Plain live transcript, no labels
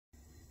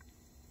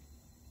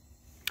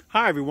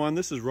Hi everyone,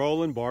 this is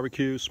Roland,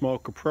 Barbecue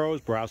Smoker Pros,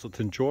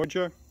 Braselton,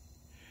 Georgia.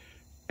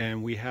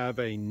 And we have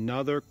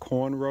another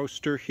corn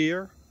roaster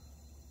here.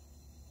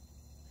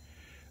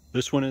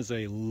 This one is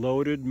a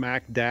loaded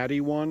Mac Daddy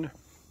one.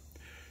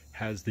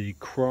 Has the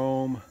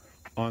chrome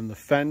on the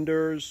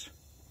fenders,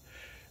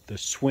 the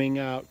swing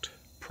out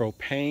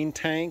propane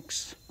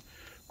tanks,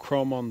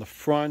 chrome on the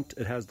front.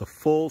 It has the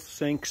full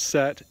sink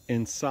set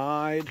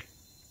inside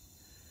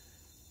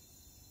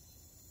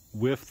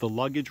with the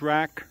luggage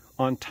rack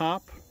on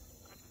top.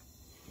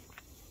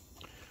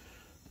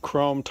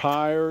 Chrome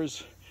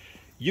tires.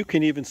 You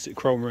can even see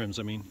chrome rims.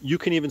 You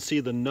can even see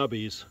the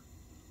nubbies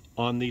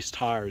on these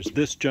tires.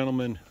 This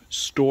gentleman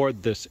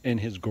stored this in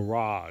his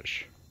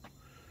garage.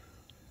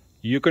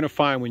 You're going to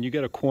find when you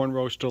get a corn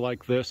roaster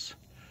like this,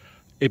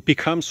 it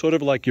becomes sort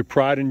of like your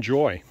pride and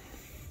joy.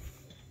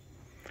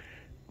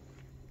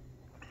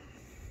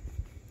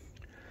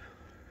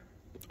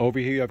 Over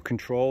here you have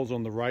controls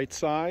on the right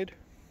side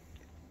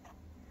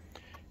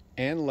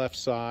and left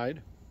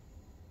side.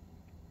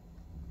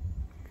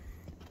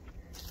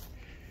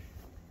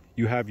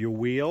 You have your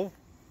wheel,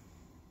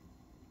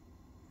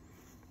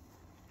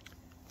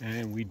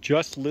 and we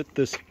just lit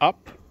this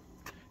up,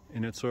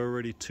 and it's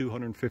already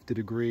 250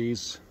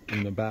 degrees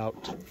in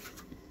about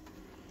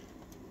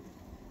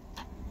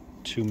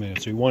 2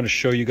 minutes. So we want to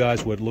show you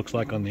guys what it looks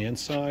like on the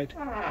inside.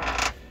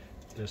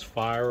 There's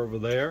fire over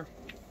there.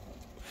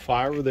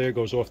 Fire over there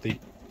goes off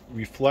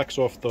reflects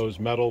off those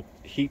metal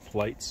heat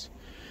plates,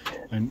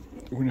 and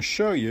we're going to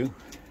show you.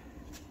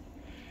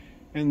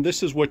 And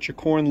this is what your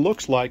corn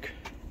looks like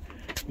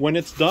when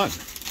it's done.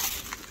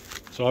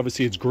 So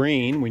obviously it's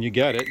green when you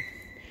get it,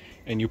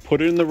 and you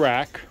put it in the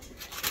rack,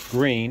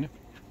 green,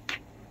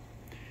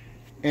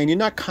 and you're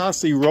not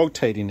constantly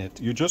rotating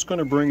it. You're just going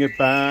to bring it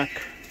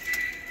back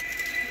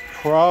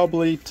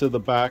probably to the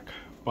back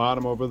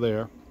bottom over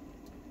there,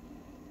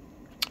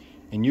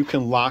 and you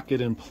can lock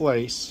it in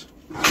place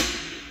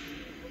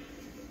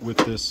with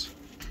this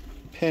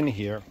pin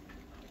here.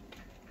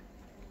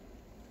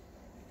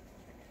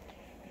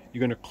 You're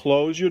going to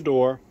close your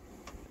door,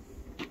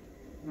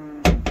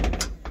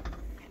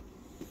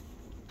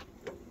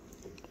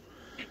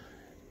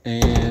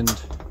 and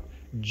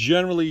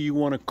generally you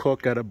want to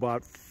cook at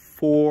about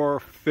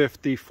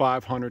 450,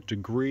 500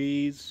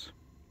 degrees.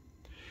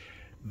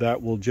 That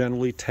will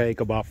generally take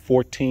about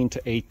 14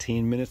 to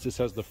 18 minutes. This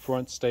has the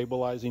front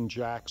stabilizing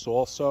jacks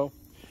also.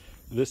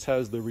 This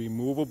has the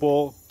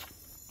removable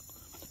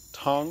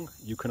tongue.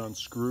 You can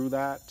unscrew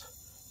that,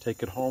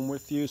 take it home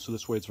with you, so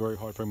this way it's very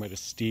hard for anybody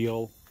to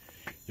steal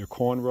your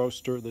corn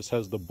roaster. This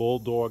has the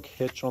bulldog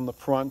hitch on the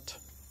front.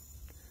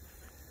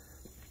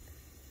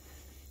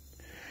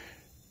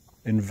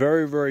 In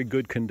very, very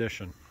good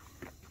condition.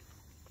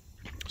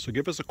 So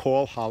give us a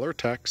call, holler, or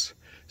text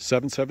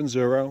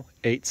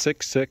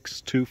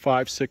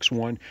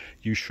 770-866-2561.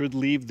 You should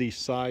leave the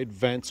side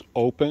vents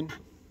open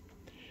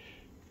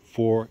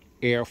for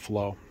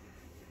airflow.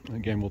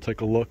 Again, we'll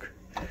take a look.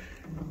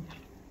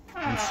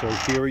 And so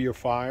here are your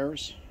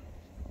fires.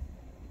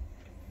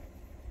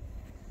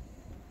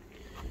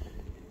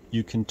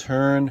 You can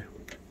turn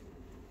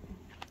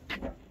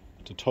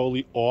to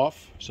totally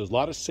off. So there's a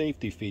lot of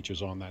safety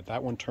features on that.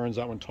 That one turns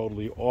that one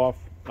totally off.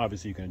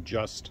 Obviously you can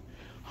adjust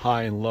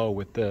high and low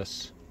with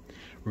this.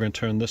 We're going to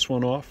turn this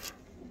one off.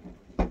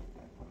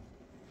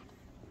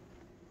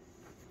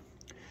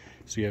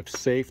 So you have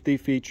safety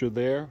feature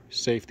there,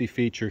 safety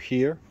feature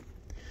here.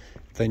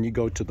 Then you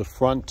go to the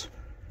front.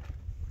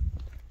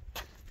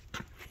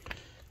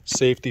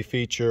 Safety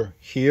feature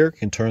here. You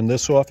can turn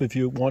this off if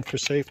you want for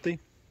safety.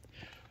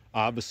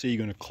 Obviously you're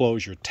going to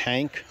close your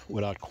tank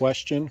without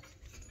question.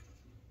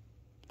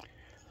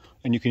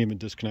 And you can even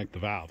disconnect the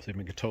valves. They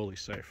make it totally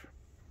safe.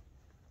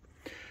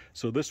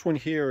 So this one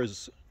here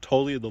is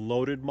totally the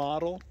loaded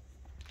model.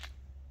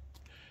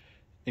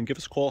 And give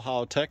us a call,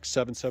 holler, text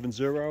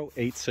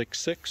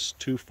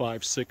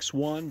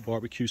 770-866-2561.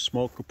 Barbecue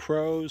Smoker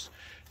Pros.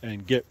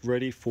 And get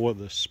ready for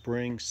the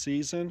spring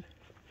season.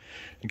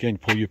 Again,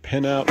 pull your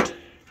pin out.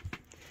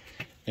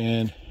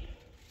 And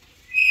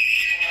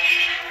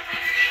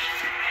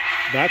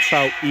that's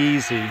how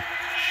easy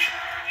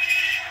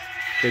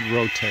it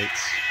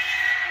rotates.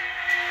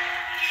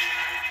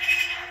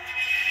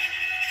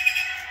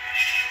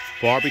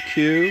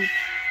 Barbecue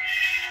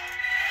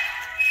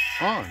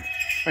on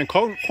and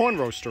corn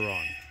roaster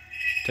on.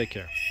 Take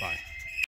care. Bye.